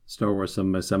Star Wars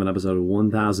 7 by 7 episode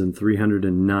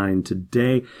 1309.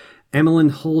 Today, Amilyn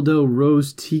Holdo,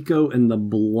 Rose Tico, and the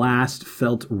blast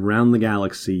felt round the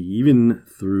galaxy, even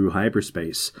through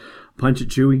hyperspace. Punch it,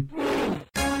 Chewie.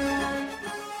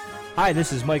 Hi,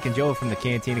 this is Mike and Joe from the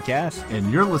Cantina Cast. And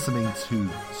you're listening to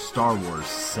Star Wars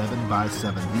 7 by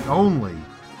 7, the only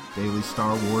daily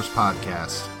Star Wars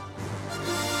podcast.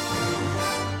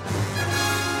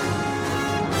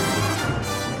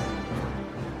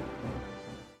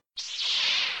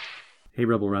 Hey,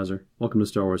 Rebel Rouser. Welcome to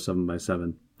Star Wars 7 by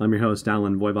 7. I'm your host,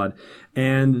 Alan Voivod,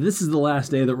 and this is the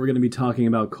last day that we're going to be talking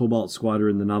about Cobalt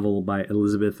Squadron, the novel by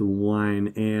Elizabeth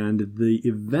Wein, and the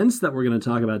events that we're going to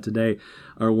talk about today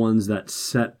are ones that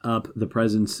set up the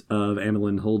presence of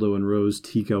Amilyn Holdo and Rose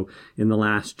Tico in The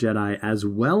Last Jedi, as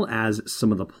well as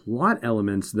some of the plot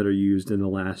elements that are used in The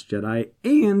Last Jedi,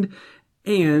 and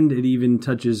it even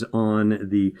touches on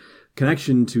the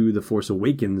connection to The Force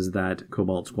Awakens that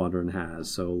Cobalt Squadron has.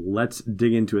 So let's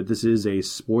dig into it. This is a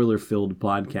spoiler-filled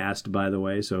podcast, by the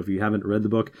way, so if you haven't read the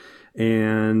book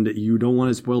and you don't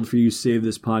want it spoiled for you, save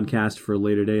this podcast for a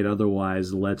later date.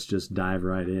 Otherwise, let's just dive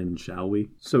right in, shall we?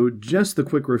 So just the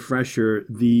quick refresher,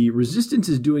 the Resistance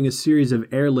is doing a series of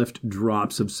airlift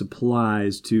drops of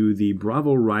supplies to the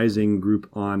Bravo Rising group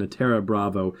on Terra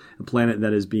Bravo, a planet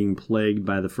that is being plagued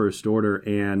by the First Order,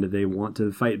 and they want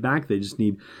to fight back. They just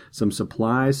need some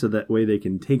supplies so that way they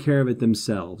can take care of it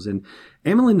themselves. And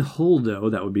Amilyn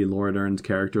Holdo, that would be Laura Dern's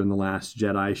character in The Last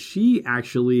Jedi, she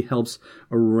actually helps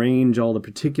arrange all the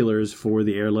particulars for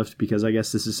the airlift because I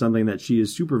guess this is something that she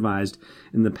has supervised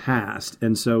in the past.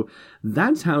 And so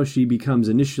that's how she becomes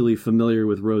initially familiar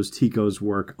with Rose Tico's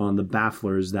work on the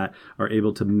bafflers that are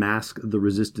able to mask the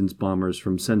Resistance bombers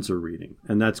from sensor reading.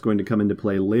 And that's going to come into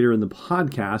play later in the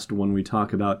podcast when we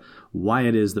talk about why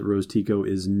it is that Rose Tico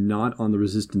is not on the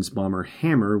Resistance bomber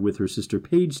Hammer with her sister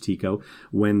Paige Tico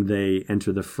when they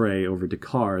enter the fray over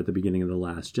Dakar at the beginning of The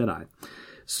Last Jedi.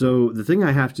 So the thing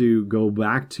I have to go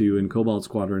back to in Cobalt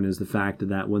Squadron is the fact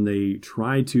that when they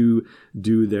try to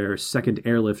do their second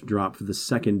airlift drop for the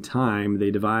second time,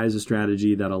 they devise a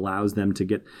strategy that allows them to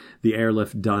get the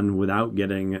airlift done without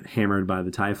getting hammered by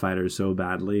the TIE fighters so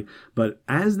badly. But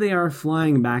as they are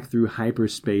flying back through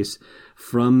hyperspace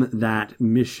from that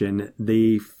mission,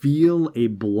 they feel a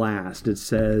blast. It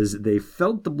says they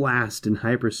felt the blast in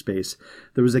hyperspace.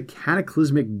 There was a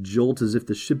cataclysmic jolt as if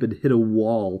the ship had hit a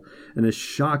wall, and a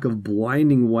shock of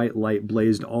blinding white light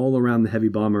blazed all around the heavy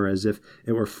bomber as if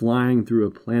it were flying through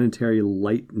a planetary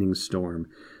lightning storm.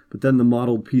 But then the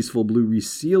mottled peaceful blue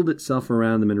resealed itself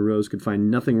around them, and Rose could find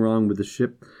nothing wrong with the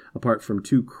ship apart from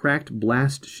two cracked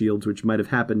blast shields which might have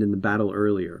happened in the battle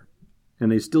earlier.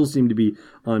 And they still seem to be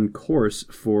on course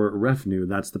for Refnu.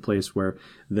 That's the place where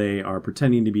they are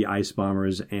pretending to be ice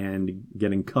bombers and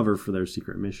getting cover for their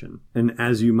secret mission. And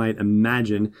as you might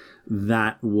imagine,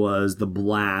 that was the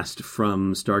blast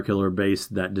from Starkiller Base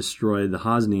that destroyed the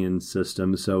Hosnian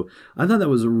system. So I thought that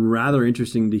was rather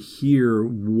interesting to hear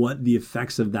what the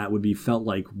effects of that would be felt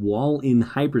like while in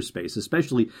hyperspace,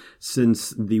 especially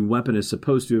since the weapon is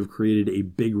supposed to have created a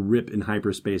big rip in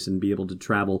hyperspace and be able to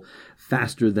travel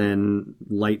faster than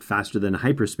light, faster than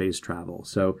hyperspace travel.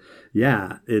 So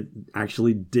yeah, it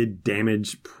actually did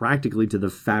damage practically to the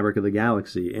fabric of the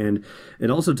galaxy. And it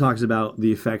also talks about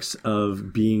the effects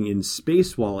of being in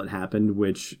space while it happened,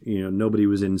 which, you know, nobody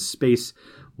was in space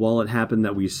while it happened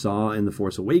that we saw in The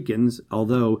Force Awakens.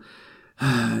 Although,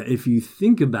 if you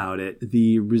think about it,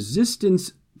 the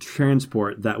Resistance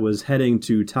transport that was heading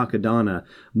to Takodana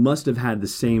must have had the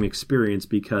same experience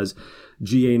because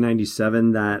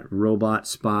GA-97, that robot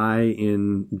spy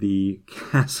in the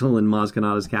castle in Maz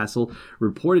Kanata's castle,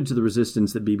 reported to the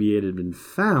Resistance that BB-8 had been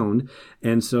found,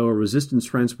 and so a Resistance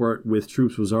transport with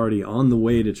troops was already on the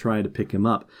way to try to pick him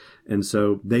up. And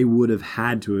so they would have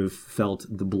had to have felt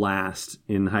the blast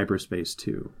in hyperspace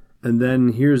too. And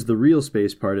then here's the real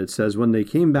space part. It says, when they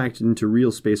came back into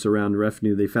real space around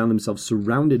Refnu, they found themselves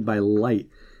surrounded by light.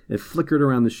 It flickered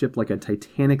around the ship like a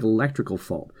titanic electrical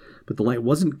fault. But the light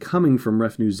wasn't coming from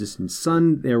Refnu's distant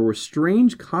sun. There were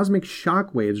strange cosmic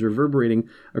shock waves reverberating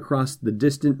across the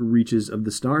distant reaches of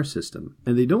the star system.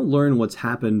 And they don't learn what's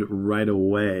happened right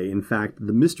away. In fact,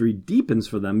 the mystery deepens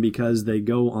for them because they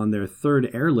go on their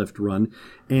third airlift run,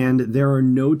 and there are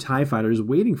no TIE fighters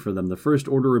waiting for them. The First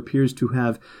Order appears to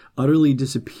have utterly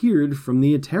disappeared from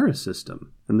the Atera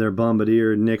system. And their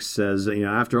bombardier, Nix, says,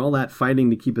 after all that fighting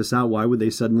to keep us out, why would they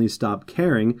suddenly stop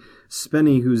caring?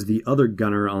 Spenny, who's the other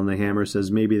gunner on the Hammer,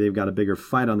 says maybe they've got a bigger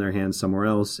fight on their hands somewhere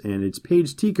else. And it's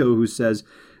Paige Tico who says,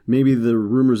 maybe the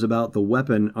rumors about the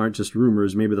weapon aren't just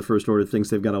rumors. Maybe the First Order thinks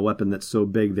they've got a weapon that's so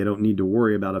big they don't need to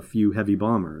worry about a few heavy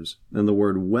bombers. And the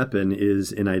word weapon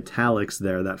is in italics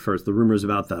there, the rumors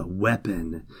about the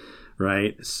weapon,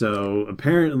 right? So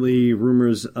apparently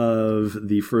rumors of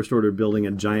the First Order building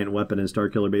a giant weapon in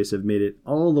Starkiller Base have made it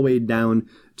all the way down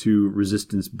to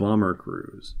Resistance bomber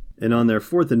crews. And on their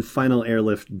fourth and final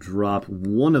airlift drop,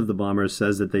 one of the bombers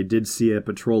says that they did see a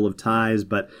patrol of TIEs,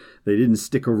 but they didn't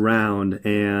stick around,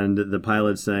 and the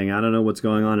pilot's saying, I don't know what's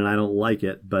going on and I don't like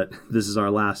it, but this is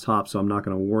our last hop, so I'm not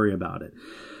going to worry about it.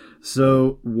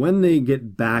 So when they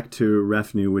get back to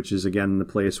Refnu, which is again the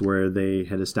place where they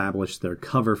had established their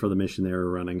cover for the mission they were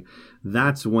running,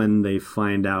 that's when they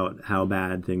find out how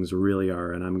bad things really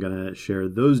are. And I'm going to share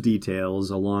those details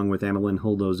along with Amilyn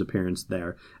Holdo's appearance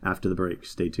there after the break.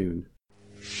 Stay tuned.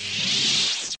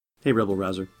 Hey Rebel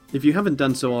Rouser. If you haven't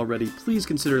done so already, please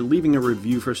consider leaving a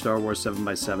review for Star Wars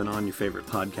 7x7 on your favorite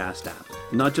podcast app.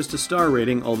 Not just a star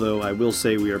rating, although I will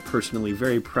say we are personally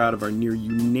very proud of our near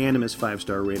unanimous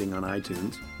 5-star rating on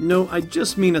iTunes. No, I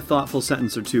just mean a thoughtful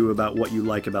sentence or two about what you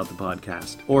like about the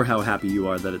podcast, or how happy you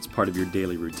are that it's part of your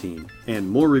daily routine. And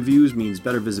more reviews means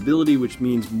better visibility, which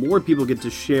means more people get to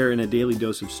share in a daily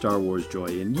dose of Star Wars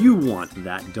joy, and you want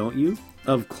that, don't you?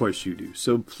 Of course you do.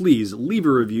 So please leave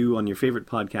a review on your favorite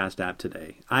podcast app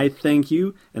today. I thank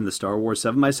you, and the Star Wars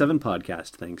 7x7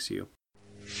 podcast thanks you.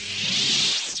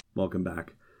 Welcome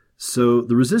back. So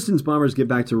the Resistance bombers get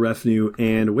back to Refnu,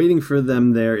 and waiting for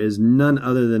them there is none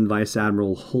other than Vice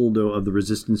Admiral Holdo of the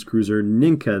Resistance cruiser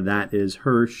Ninka. That is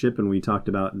her ship, and we talked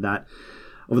about that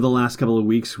over the last couple of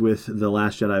weeks with the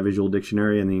Last Jedi Visual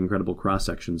Dictionary and the Incredible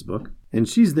Cross-Sections book. And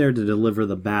she's there to deliver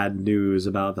the bad news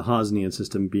about the Hosnian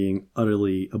system being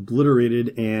utterly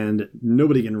obliterated, and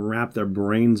nobody can wrap their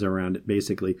brains around it,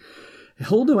 basically.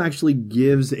 Holdo actually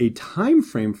gives a time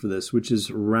frame for this, which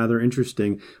is rather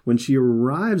interesting. When she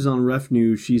arrives on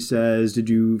Refnu, she says, did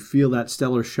you feel that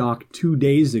stellar shock 2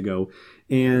 days ago?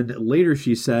 And later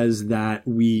she says that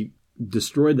we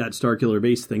destroyed that Starkiller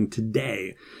Base thing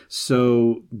today.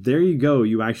 So there you go.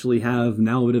 You actually have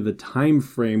now a bit of a time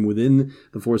frame within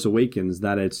The Force Awakens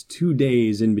that it's 2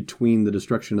 days in between the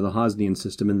destruction of the Hosnian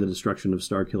system and the destruction of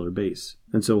Starkiller Base.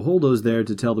 And so Holdo's there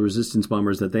to tell the Resistance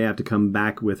bombers that they have to come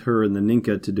back with her and the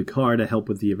Ninka to Dakar to help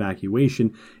with the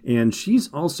evacuation. And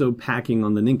she's also packing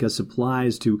on the Ninka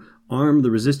supplies to arm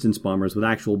the Resistance bombers with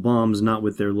actual bombs, not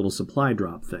with their little supply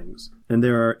drop things. And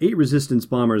there are 8 Resistance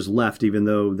bombers left, even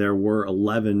though there were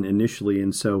 11 initially,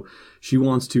 and so she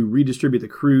wants to redistribute the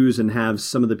crews and have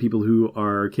some of the people who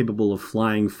are capable of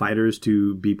flying fighters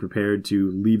to be prepared to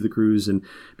leave the crews and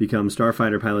become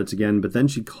starfighter pilots again. But then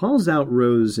she calls out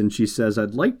Rose and she says,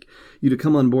 I'd like you to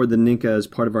come on board the Ninka as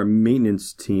part of our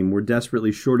maintenance team. We're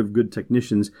desperately short of good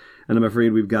technicians, and I'm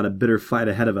afraid we've got a bitter fight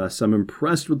ahead of us. I'm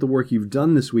impressed with the work you've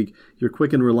done this week. You're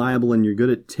quick and reliable, and you're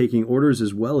good at taking orders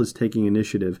as well as taking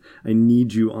initiative. I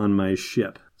need you on my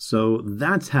ship. So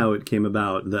that's how it came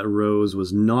about that Rose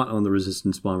was not on the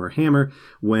Resistance bomber Hammer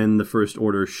when the First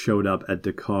Order showed up at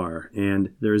Dakar.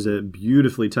 And there's a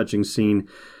beautifully touching scene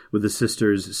with the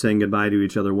sisters saying goodbye to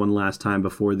each other one last time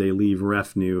before they leave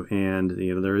Refnu. And,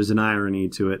 there is an irony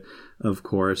to it, of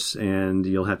course, and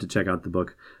you'll have to check out the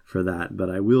book for that. But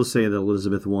I will say that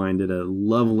Elizabeth Wine did a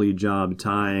lovely job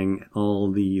tying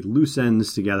all the loose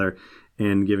ends together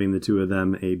and giving the two of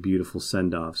them a beautiful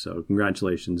send-off. So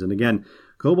congratulations. And again,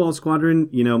 Cobalt Squadron,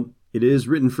 it is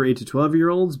written for 8 to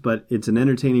 12-year-olds, but it's an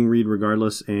entertaining read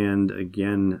regardless. And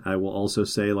again, I will also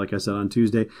say, like I said on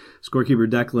Tuesday, Scorekeeper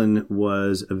Declan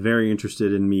was very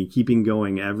interested in me keeping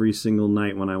going every single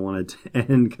night when I wanted to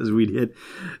end, because we'd hit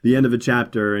the end of a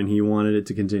chapter and he wanted it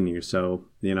to continue. So,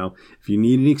 if you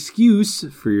need an excuse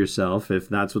for yourself, if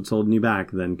that's what's holding you back,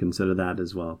 then consider that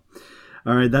as well.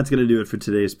 All right, that's going to do it for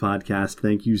today's podcast.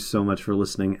 Thank you so much for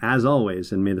listening, as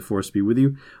always, and may the Force be with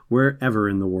you wherever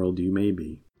in the world you may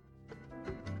be.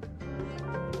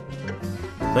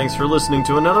 Thanks for listening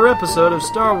to another episode of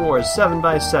Star Wars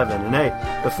 7x7. And hey,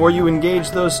 before you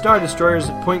engage those Star Destroyers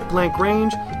at point blank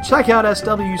range, check out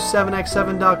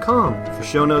SW7x7.com for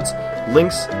show notes,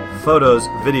 links, photos,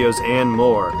 videos, and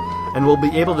more. And we'll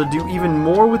be able to do even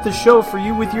more with the show for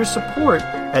you with your support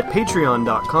at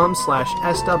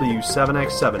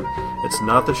patreon.com/SW7x7. It's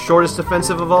not the shortest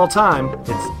offensive of all time,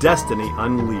 it's Destiny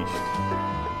Unleashed.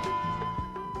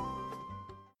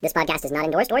 This podcast is not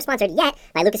endorsed or sponsored yet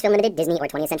by Lucasfilm Limited, Disney, or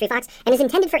 20th Century Fox, and is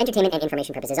intended for entertainment and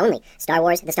information purposes only. Star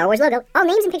Wars, the Star Wars logo, all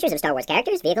names and pictures of Star Wars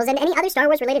characters, vehicles, and any other Star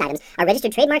Wars-related items are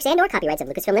registered trademarks and/or copyrights of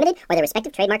Lucasfilm Limited or their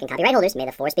respective trademark and copyright holders. May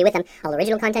the Force be with them. All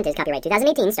original content is copyright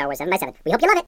 2018 Star Wars 7x7. We hope you love it!